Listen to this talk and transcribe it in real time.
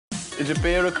Is it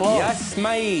beer o'clock? Yes,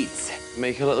 mate.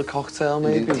 Make a little cocktail,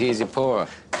 maybe. Easy pour.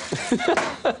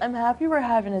 I'm happy we're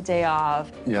having a day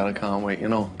off. Yeah, I can't wait, you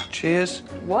know. Cheers.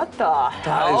 What the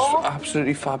That hell? is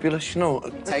absolutely fabulous, you know.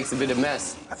 Takes a bit of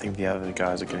mess. I think the other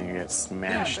guys are going to get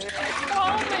smashed.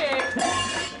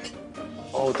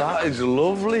 Oh, that is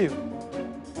lovely.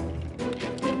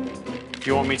 If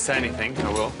you want me to say anything,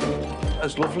 I will.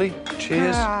 That's lovely.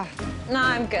 Cheers. No,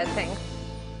 I'm good, thanks.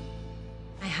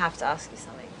 I have to ask you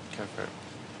something. Go for it.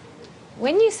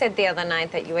 When you said the other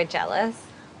night that you were jealous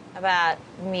about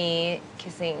me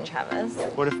kissing Travis...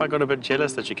 What if I got a bit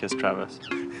jealous that you kissed Travis?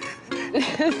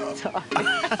 Stop.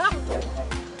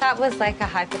 That was like a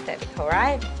hypothetical,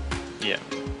 right? Yeah.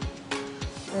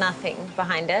 Nothing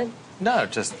behind it? No,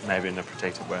 just maybe in a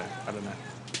protective way. I don't know.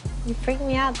 You freaked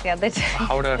me out the other day.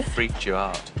 How would I have freaked you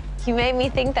out? You made me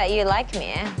think that you like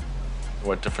me.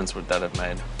 What difference would that have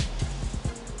made?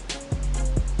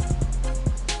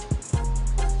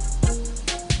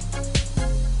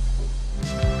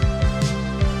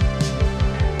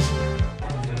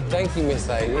 Thank you, Miss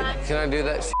Lady. Can I do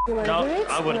that? No,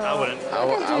 I wouldn't. I wouldn't.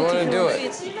 I want to do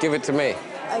it. Give it to me.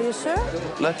 Are you sure?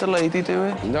 Let the lady do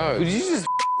it. No. Would you just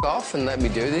off and let me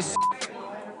do this?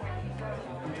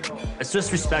 It's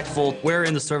disrespectful. We're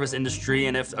in the service industry,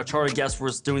 and if a charter guest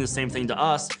was doing the same thing to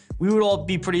us, we would all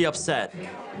be pretty upset.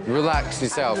 Relax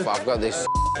yourself. I've got this.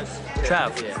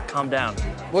 Trav, calm down.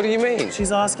 What do you mean?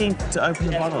 She's asking to open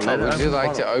the bottle. Let her Would open you the like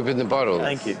bottle. to open the bottle?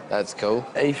 Thank you. That's cool.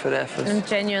 A for effort. I'm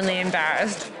genuinely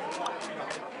embarrassed.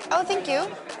 Oh, thank you.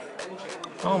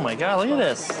 Oh my God, look at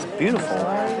this. It's beautiful.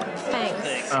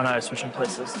 Thanks. Oh no, switching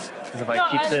places. Because if I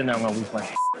keep it in, I'm gonna lose my.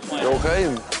 You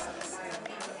okay?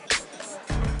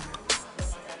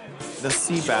 The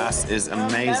sea bass is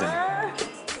amazing.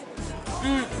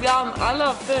 Yum, I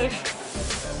love fish.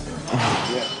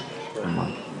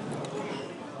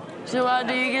 Joao,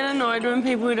 do you get annoyed when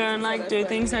people don't, like, do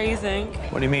things how you think?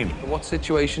 What do you mean? What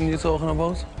situation are you talking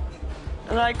about?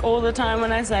 Like, all the time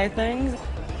when I say things,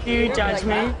 you judge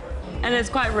me, and it's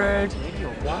quite rude.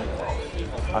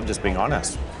 I'm just being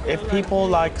honest. If people,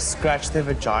 like, scratch their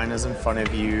vaginas in front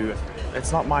of you,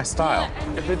 it's not my style.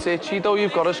 If it's itchy, though,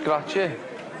 you've got to scratch it.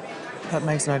 That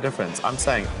makes no difference. I'm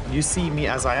saying, you see me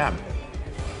as I am.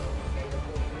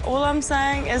 All I'm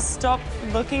saying is stop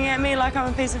looking at me like I'm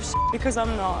a piece of shit, because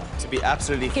I'm not. To be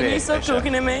absolutely fair, Can you stop Aesha,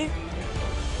 talking to me?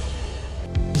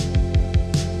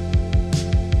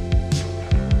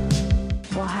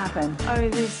 What happened? Oh,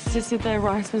 this just said the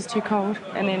rice was too cold,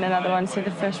 and then another one said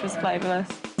the fish was flavorless.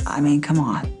 I mean, come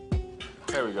on.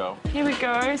 There we go. Here we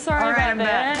go. Sorry All right, about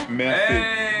that.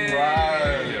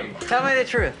 Tell me the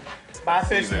truth. My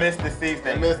fish missed the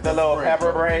season. Missed the little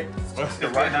pepper break. The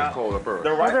rice was cold for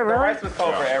the rice was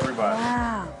cold for everybody.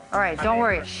 Wow. All right, don't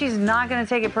worry. She's not going to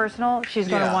take it personal. She's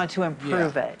going to want to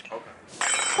improve it.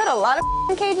 Put a lot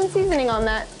of Cajun seasoning on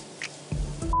that.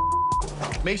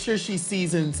 Make sure she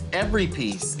seasons every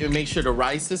piece and make sure the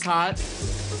rice is hot.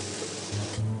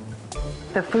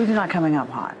 The food's not coming up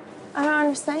hot. I don't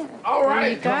understand. All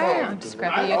right, There you go. I'm just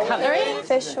grabbing your cutlery.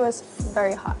 Fish was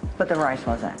very hot. But the rice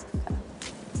wasn't.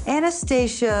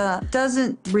 Anastasia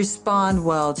doesn't respond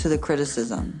well to the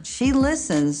criticism. She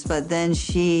listens, but then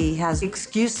she has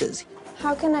excuses.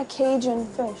 How can a Cajun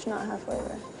fish not have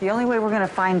flavor? The only way we're going to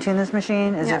fine-tune this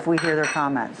machine is if we hear their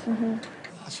comments.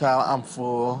 Child, I'm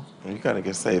full. You gotta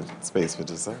get saved space for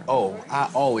dessert. Oh, I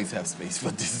always have space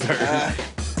for dessert.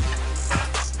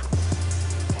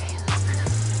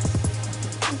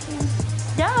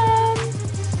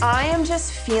 I am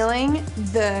just feeling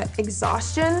the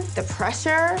exhaustion, the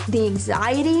pressure, the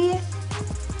anxiety.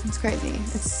 It's crazy.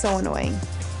 It's so annoying.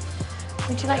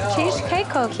 Would you like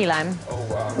cheesecake or key lime? Oh,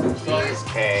 wow.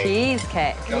 Cheesecake.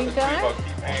 Cheesecake. Here you go.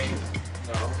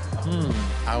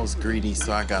 I was greedy,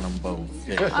 so I got them both.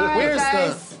 Yeah. All right, Where's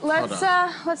guys, the...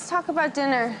 let's talk about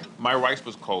dinner. My rice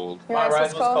was cold. Your My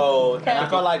rice was cold, Okay. and I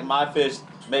felt like my fish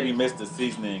maybe missed the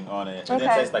seasoning on it. It didn't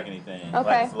Okay. taste like anything. Okay.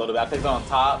 Like just a little bit. I tasted on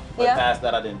top, but Yeah. past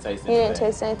that I didn't taste You anything. didn't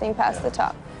taste anything past the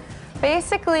top.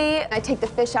 Basically, I take the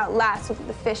fish out last so that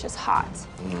the fish is hot.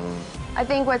 I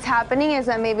think what's happening is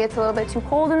that maybe it's a little bit too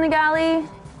cold in the galley.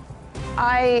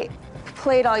 I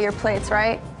played all your plates,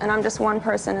 right? And I'm just one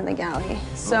person in the galley.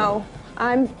 So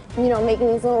I'm, making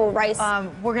these little rice.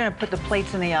 We're going to put the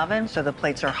plates in the oven so the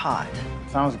plates are hot.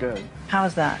 Sounds good.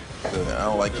 How's that? I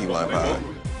don't like key lime pie.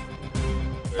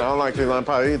 I don't like key lime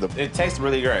pie either. It tastes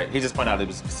really great. He just pointed out it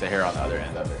was just a hair on the other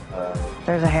end of it.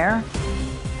 There's a hair?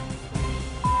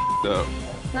 No.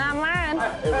 Not mine.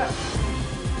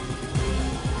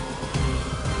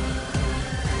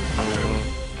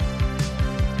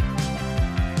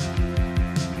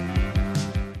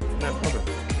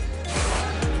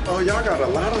 Oh, y'all got a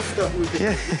lot of stuff we can.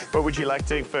 Yeah. What would you like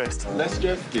doing first? Let's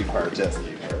just do part jet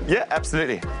ski first. Yeah,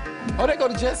 absolutely. Oh, they go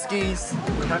to jet skis.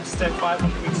 We have to stay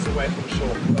 500 meters away from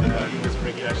shore. There's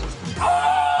regulations.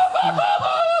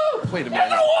 Wait a minute.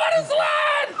 water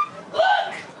slide!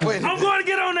 Look! Wait a minute. going to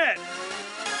get on that.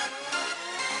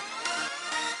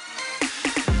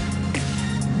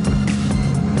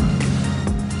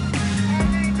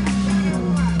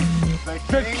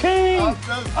 The king of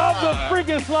the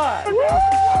freaking slide.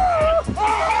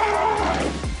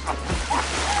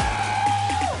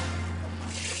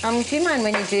 Do you mind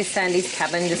when you do Sandy's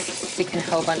cabin just sticking a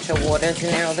whole bunch of waters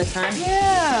in there all the time?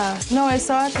 Yeah. No, I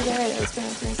saw it today. It was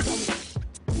gonna drink some.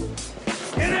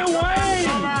 Get it away!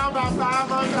 about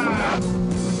 500 times.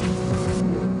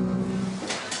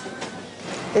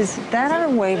 Is that our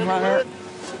wave runner?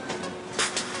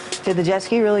 Did the jet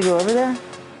ski really go over there?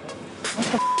 What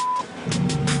the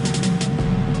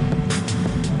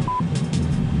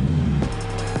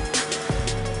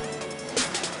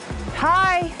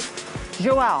Hi,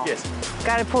 Joao. Yes.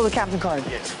 Got to pull the captain card.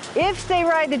 Yes. If they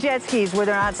ride the jet skis where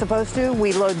they're not supposed to,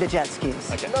 we load the jet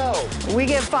skis. Okay. No. We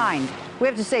get fined. We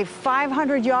have to stay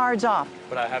 500 yards off.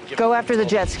 But I have given Go after the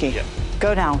jet ski. Yeah.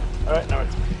 Go now. All right, no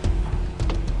worries.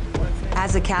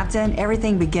 As a captain,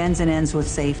 everything begins and ends with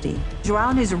safety.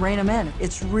 Joao needs to rein him in.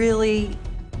 It's really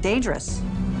dangerous.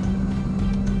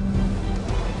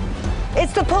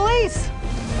 It's the police!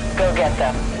 Go get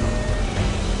them.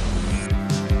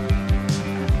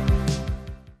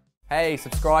 Hey,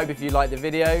 subscribe if you like the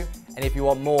video, and if you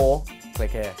want more,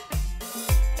 click here.